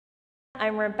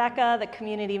I'm Rebecca, the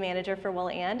community manager for wool&,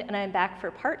 and I'm back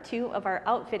for part 2 of our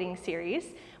outfitting series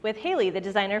with Hailee, the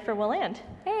designer for wool&.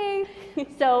 Hey!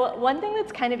 So one thing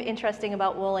that's kind of interesting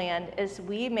about wool& is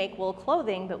we make wool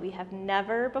clothing, but we have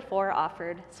never before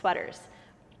offered sweaters.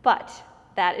 But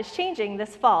that is changing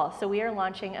this fall, so we are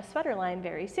launching a sweater line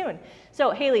very soon.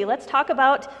 So Hailee, let's talk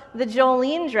about the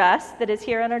Jolene dress that is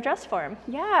here on our dress form.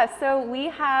 Yeah, so we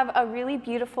have a really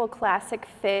beautiful classic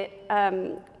fit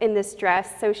in this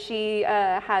dress. So she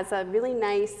has a really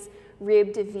nice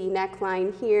ribbed V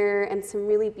neckline here and some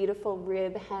really beautiful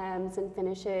rib hems and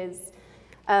finishes.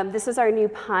 This is our new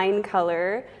pine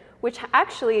color, which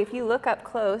actually, if you look up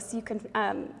close, you can,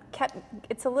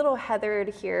 it's a little heathered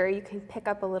here. You can pick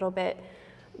up a little bit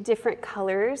different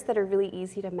colors that are really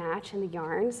easy to match in the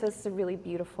yarn. So this is a really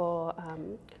beautiful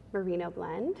merino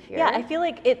blend here. Yeah, I feel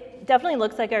like it definitely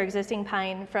looks like our existing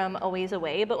pine from a ways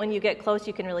away, but when you get close,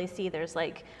 you can really see there's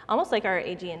like, almost like our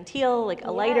Aegean teal, like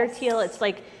a lighter teal. It's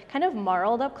like kind of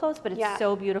marled up close, but it's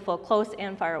so beautiful, close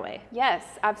and far away. Yes,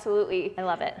 absolutely. I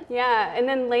love it. Yeah, and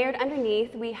then layered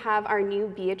underneath, we have our new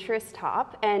Beatrice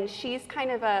top, and she's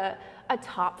kind of a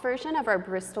top version of our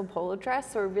Bristol polo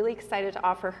dress, so we're really excited to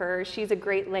offer her. She's a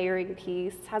great layering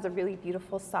piece, has a really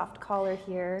beautiful soft collar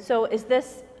here. So is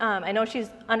this, I know she's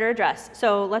under a dress,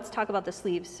 so let's talk about the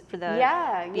sleeves for the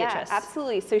Beatrice. Yeah,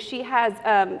 absolutely. So she has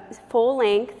full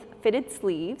length fitted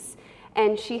sleeves,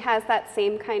 and she has that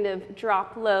same kind of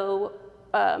drop low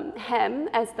hem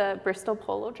as the Bristol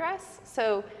polo dress.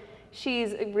 So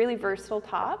she's a really versatile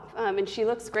top, and she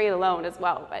looks great alone as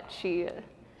well, but she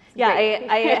yeah,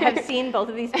 I have seen both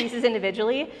of these pieces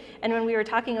individually, and when we were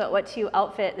talking about what to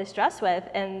outfit this dress with,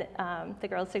 and the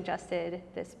girls suggested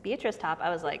this Beatrice top, I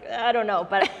was like, I don't know,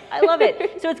 but I love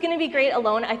it. So it's going to be great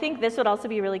alone. I think this would also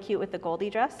be really cute with the Goldie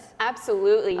dress.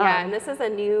 Absolutely, yeah, and this is a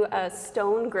new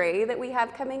stone gray that we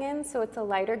have coming in, so it's a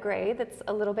lighter gray that's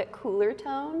a little bit cooler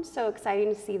toned, so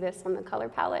exciting to see this on the color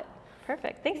palette.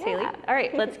 Perfect, thanks Hailee. All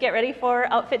right, let's get ready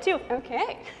for outfit 2.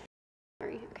 Okay.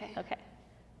 Okay.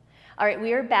 All right,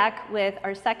 we are back with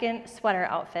our second sweater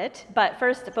outfit, but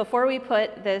first, before we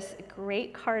put this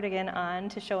great cardigan on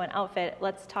to show an outfit,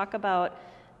 let's talk about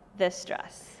this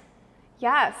dress.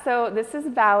 Yeah, so this is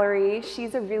Valerie.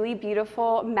 She's a really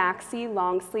beautiful maxi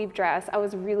long sleeve dress. I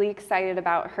was really excited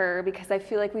about her because I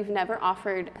feel like we've never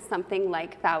offered something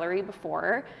like Valerie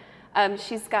before.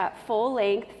 She's got full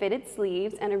length fitted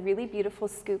sleeves and a really beautiful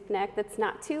scoop neck that's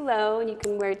not too low, and you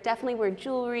can definitely wear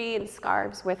jewelry and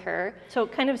scarves with her. So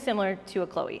kind of similar to a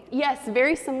Chloe. Yes,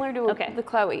 very similar to the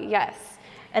Chloe, yes.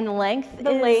 And the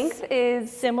length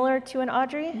is similar to an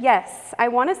Audrey? Yes, I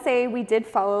want to say we did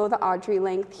follow the Audrey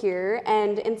length here,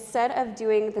 and instead of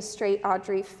doing the straight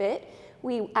Audrey fit,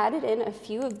 we added in a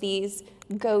few of these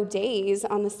godets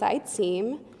on the side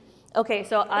seam. Okay,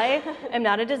 so I am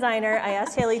not a designer. I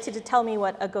asked Hailee to tell me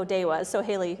what a godet was. So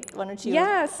Hailee, why don't you?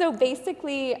 Yeah, so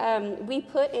basically we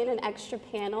put in an extra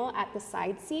panel at the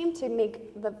side seam to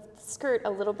make the skirt a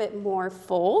little bit more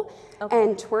full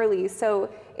and twirly.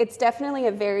 So it's definitely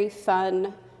a very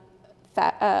fun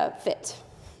fit.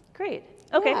 Great.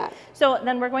 Okay, so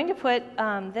then we're going to put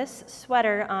this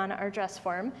sweater on our dress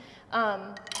form.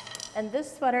 And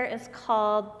this sweater is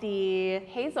called the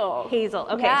Hazel. Hazel.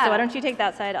 Okay, so why don't you take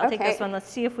that side? I'll take this one. Let's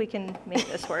see if we can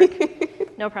make this work.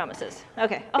 No promises.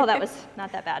 Okay. Oh, that was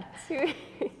not that bad.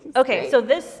 Okay, so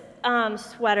this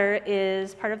sweater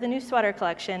is part of the new sweater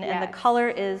collection, and the color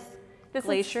is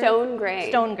Glacier. Is stone gray.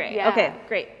 Stone gray. Yeah. Okay,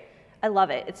 great. I love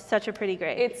it. It's such a pretty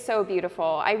gray. It's so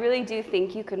beautiful. I really do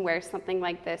think you can wear something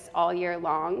like this all year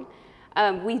long.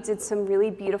 We did some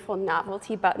really beautiful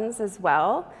novelty buttons as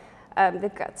well.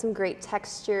 They've got some great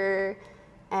texture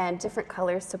and different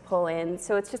colors to pull in,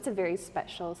 so it's just a very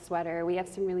special sweater. We have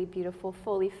some really beautiful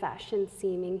fully fashioned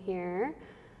seaming here.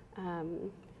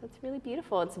 It's really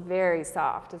beautiful. It's very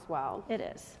soft as well. It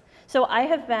is. So I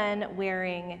have been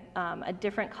wearing a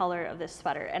different color of this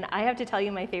sweater, and I have to tell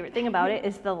you my favorite thing about it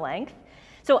is the length.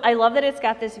 So I love that it's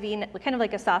got this V, kind of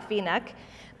like a soft V neck,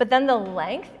 but then the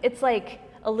length, it's like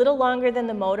a little longer than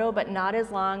the Moto, but not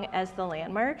as long as the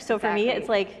Landmark. So for me, it's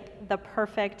like the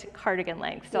perfect cardigan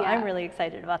length. So I'm really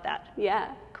excited about that.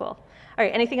 Yeah. Cool. All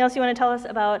right, anything else you want to tell us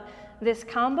about this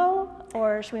combo,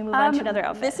 or should we move on to another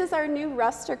outfit? This is our new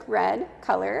rustic red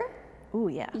color. Ooh,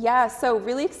 yeah. Yeah, so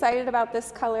really excited about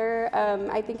this color.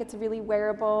 I think it's really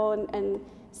wearable and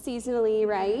seasonally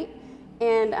right.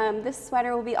 And this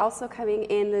sweater will be also coming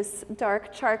in this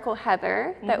dark charcoal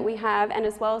heather that we have, and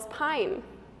as well as pine.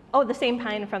 Oh, the same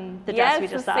pine from the dress we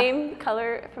just saw. Yes, the same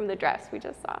color from the dress we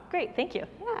just saw. Great, thank you.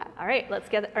 Yeah. All right, let's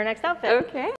get our next outfit.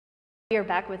 Okay. We are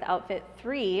back with outfit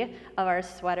 3 of our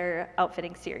sweater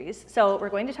outfitting series. So we're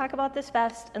going to talk about this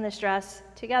vest and this dress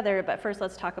together, but first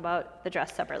let's talk about the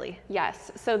dress separately.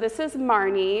 Yes, so this is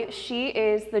Marnie. She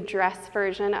is the dress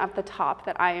version of the top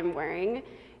that I am wearing.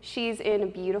 She's in a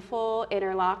beautiful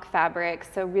interlock fabric,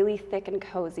 so really thick and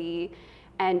cozy,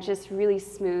 and just really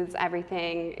smooths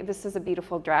everything. This is a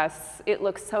beautiful dress. It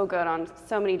looks so good on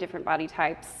so many different body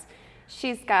types.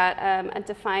 She's got a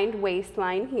defined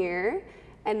waistline here,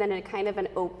 and then a kind of an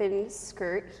open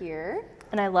skirt here.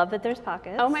 And I love that there's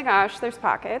pockets. Oh my gosh, there's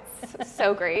pockets.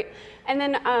 So great. And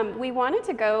then we wanted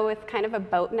to go with kind of a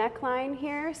boat neckline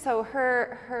here. So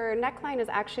her neckline is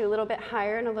actually a little bit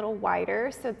higher and a little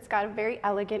wider, so it's got a very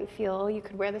elegant feel. You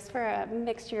could wear this for a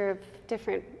mixture of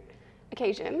different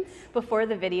occasions. Before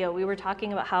the video, we were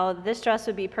talking about how this dress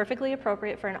would be perfectly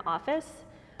appropriate for an office,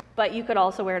 but you could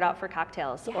also wear it out for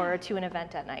cocktails or to an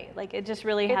event at night. Like it just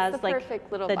really has the like perfect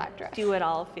little the black dress.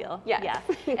 do-it-all feel. Yeah.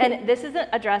 And this is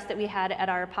a dress that we had at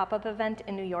our pop-up event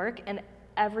in New York, and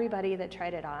everybody that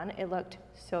tried it on, it looked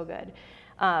so good.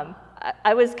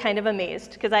 I was kind of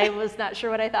amazed because I was not sure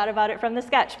what I thought about it from the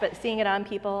sketch, but seeing it on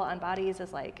people, on bodies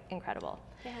is like incredible.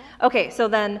 Yeah. Okay, so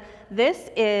then this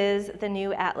is the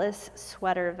new Atlas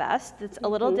sweater vest. It's a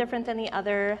little different than the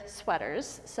other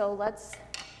sweaters. So let's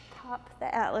pop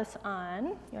the Atlas on.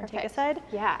 You want to take a side?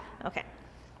 Yeah. Okay.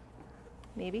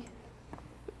 Maybe?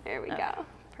 There we go.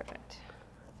 Perfect.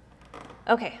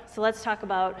 Okay, so let's talk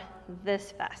about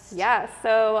this vest. Yeah,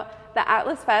 so the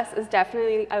Atlas vest is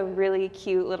definitely a really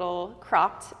cute little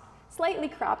slightly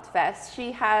cropped vest.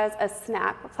 She has a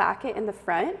snap placket in the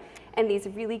front and these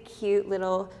really cute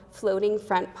little floating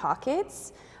front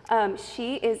pockets.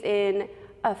 She is in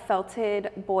a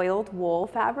felted boiled wool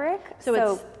fabric. So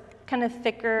it's kind of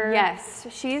thicker. Yes,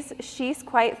 she's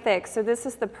quite thick. So this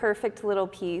is the perfect little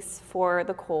piece for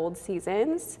the cold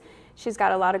seasons. She's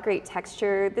got a lot of great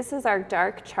texture. This is our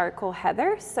dark charcoal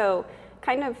heather. So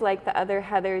kind of like the other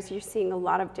heathers, you're seeing a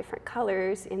lot of different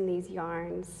colors in these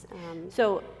yarns.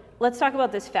 So let's talk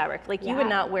about this fabric. Like you would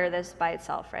not wear this by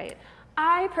itself, right?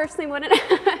 I personally wouldn't,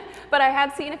 but I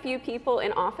have seen a few people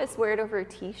in office wear it over a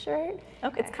t-shirt.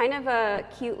 Okay. It's kind of a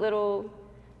cute little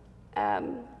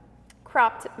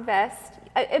cropped vest.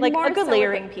 Like a good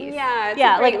layering piece. Yeah,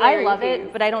 yeah, like I love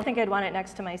it, but I don't think I'd want it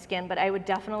next to my skin, but I would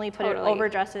definitely put it over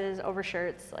dresses, over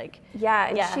shirts, like. Yeah,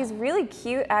 and she's really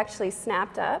cute actually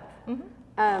snapped up.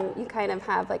 You kind of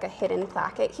have like a hidden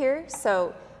placket here,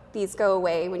 so these go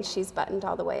away when she's buttoned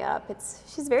all the way up.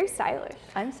 She's very stylish.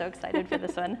 I'm so excited for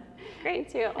this one.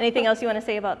 Great too. Anything else you want to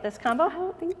say about this combo? I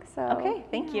don't think so. Okay,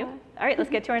 thank you. All right, let's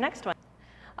get to our next one.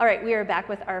 All right, we are back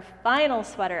with our final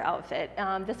sweater outfit.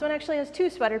 This one actually has 2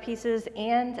 sweater pieces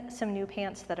and some new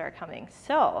pants that are coming.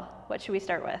 So what should we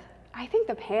start with? I think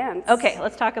the pants. Okay,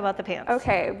 let's talk about the pants.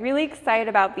 Okay, really excited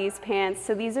about these pants.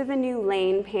 So these are the new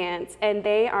Lane pants, and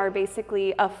they are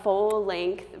basically a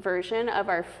full-length version of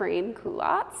our frame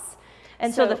culottes.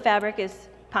 And so the fabric is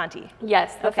ponte?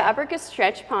 Yes, the fabric is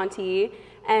stretch ponte,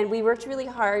 and we worked really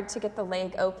hard to get the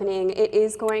leg opening. It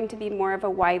is going to be more of a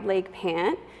wide leg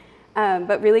pant.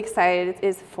 But really excited. It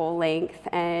is full length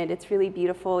and it's really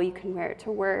beautiful. You can wear it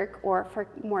to work or for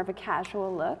more of a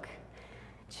casual look.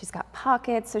 She's got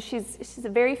pockets, so she's a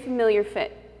very familiar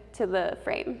fit to the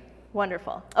frame.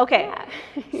 Wonderful. Okay,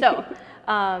 so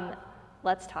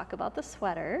let's talk about the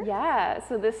sweater. Yeah,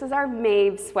 so this is our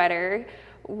Maeve sweater.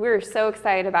 We're so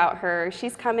excited about her.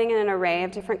 She's coming in an array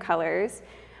of different colors.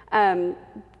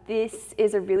 This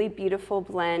is a really beautiful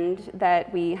blend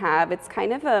that we have. It's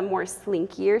kind of a more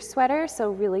slinkier sweater, so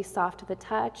really soft to the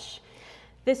touch.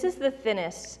 This is the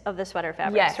thinnest of the sweater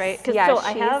fabrics, right? Yeah, so she's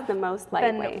I have the most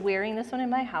lightweight. been wearing this one in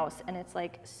my house, and it's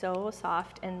like so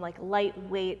soft and like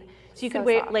lightweight. So you could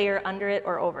layer under it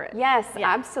or over it. Yes,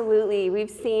 absolutely.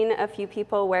 We've seen a few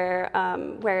people wear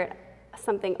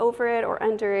something over it or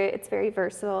under it. It's very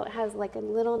versatile. It has like a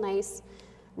little nice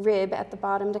rib at the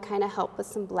bottom to kind of help with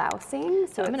some blousing,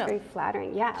 so it's very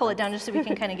flattering. Yeah, pull it down just so we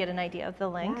can kind of get an idea of the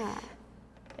length.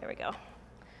 There we go.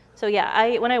 So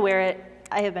yeah, when I wear it,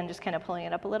 I have been just kind of pulling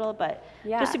it up a little, but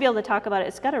just to be able to talk about it,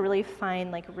 it's got a really fine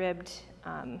like ribbed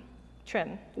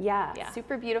trim. Yeah,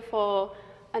 super beautiful.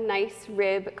 A nice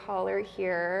rib collar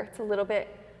here. It's a little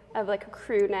bit of like a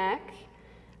crew neck.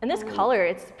 And this color,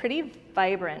 it's pretty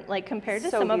vibrant. Like compared to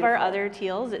some of our other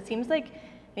teals, it seems like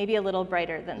maybe a little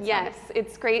brighter than some. Yes,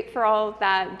 it's great for all of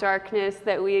that darkness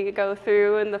that we go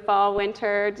through in the fall,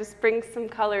 winter. Just bring some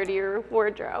color to your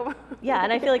wardrobe. Yeah,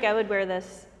 and I feel like I would wear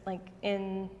this like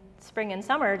in spring and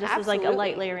summer just as like a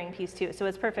light layering piece too. So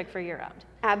it's perfect for year round.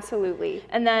 Absolutely.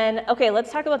 And then, okay,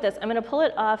 let's talk about this. I'm gonna pull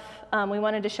it off. We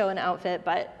wanted to show an outfit,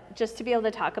 but just to be able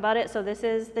to talk about it. So this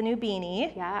is the new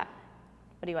beanie. Yeah.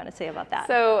 What do you want to say about that?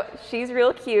 So she's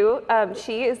real cute.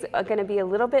 She is going to be a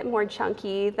little bit more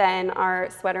chunky than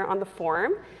our sweater on the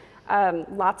form.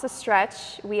 Lots of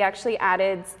stretch. We actually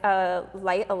added a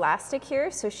light elastic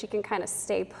here so she can kind of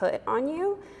stay put on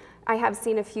you. I have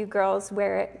seen a few girls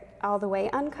wear it all the way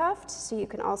uncuffed, so you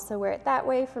can also wear it that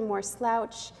way for more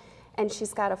slouch. And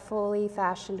she's got a fully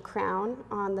fashioned crown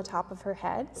on the top of her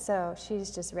head, so she's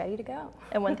just ready to go.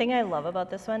 And one thing I love about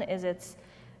this one is it's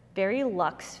very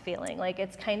luxe feeling. Like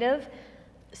it's kind of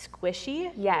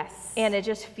squishy. Yes. And it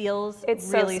just feels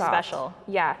it's really so soft. special.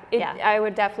 Yeah, I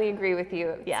would definitely agree with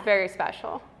you. It's very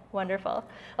special. Wonderful.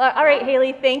 Well, all right,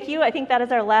 Hailee, thank you. I think that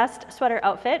is our last sweater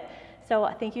outfit. So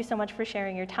thank you so much for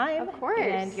sharing your time. Of course.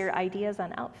 And your ideas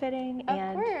on outfitting.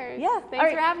 Of course. Yeah.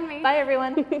 Thanks for having me. Bye,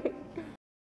 everyone.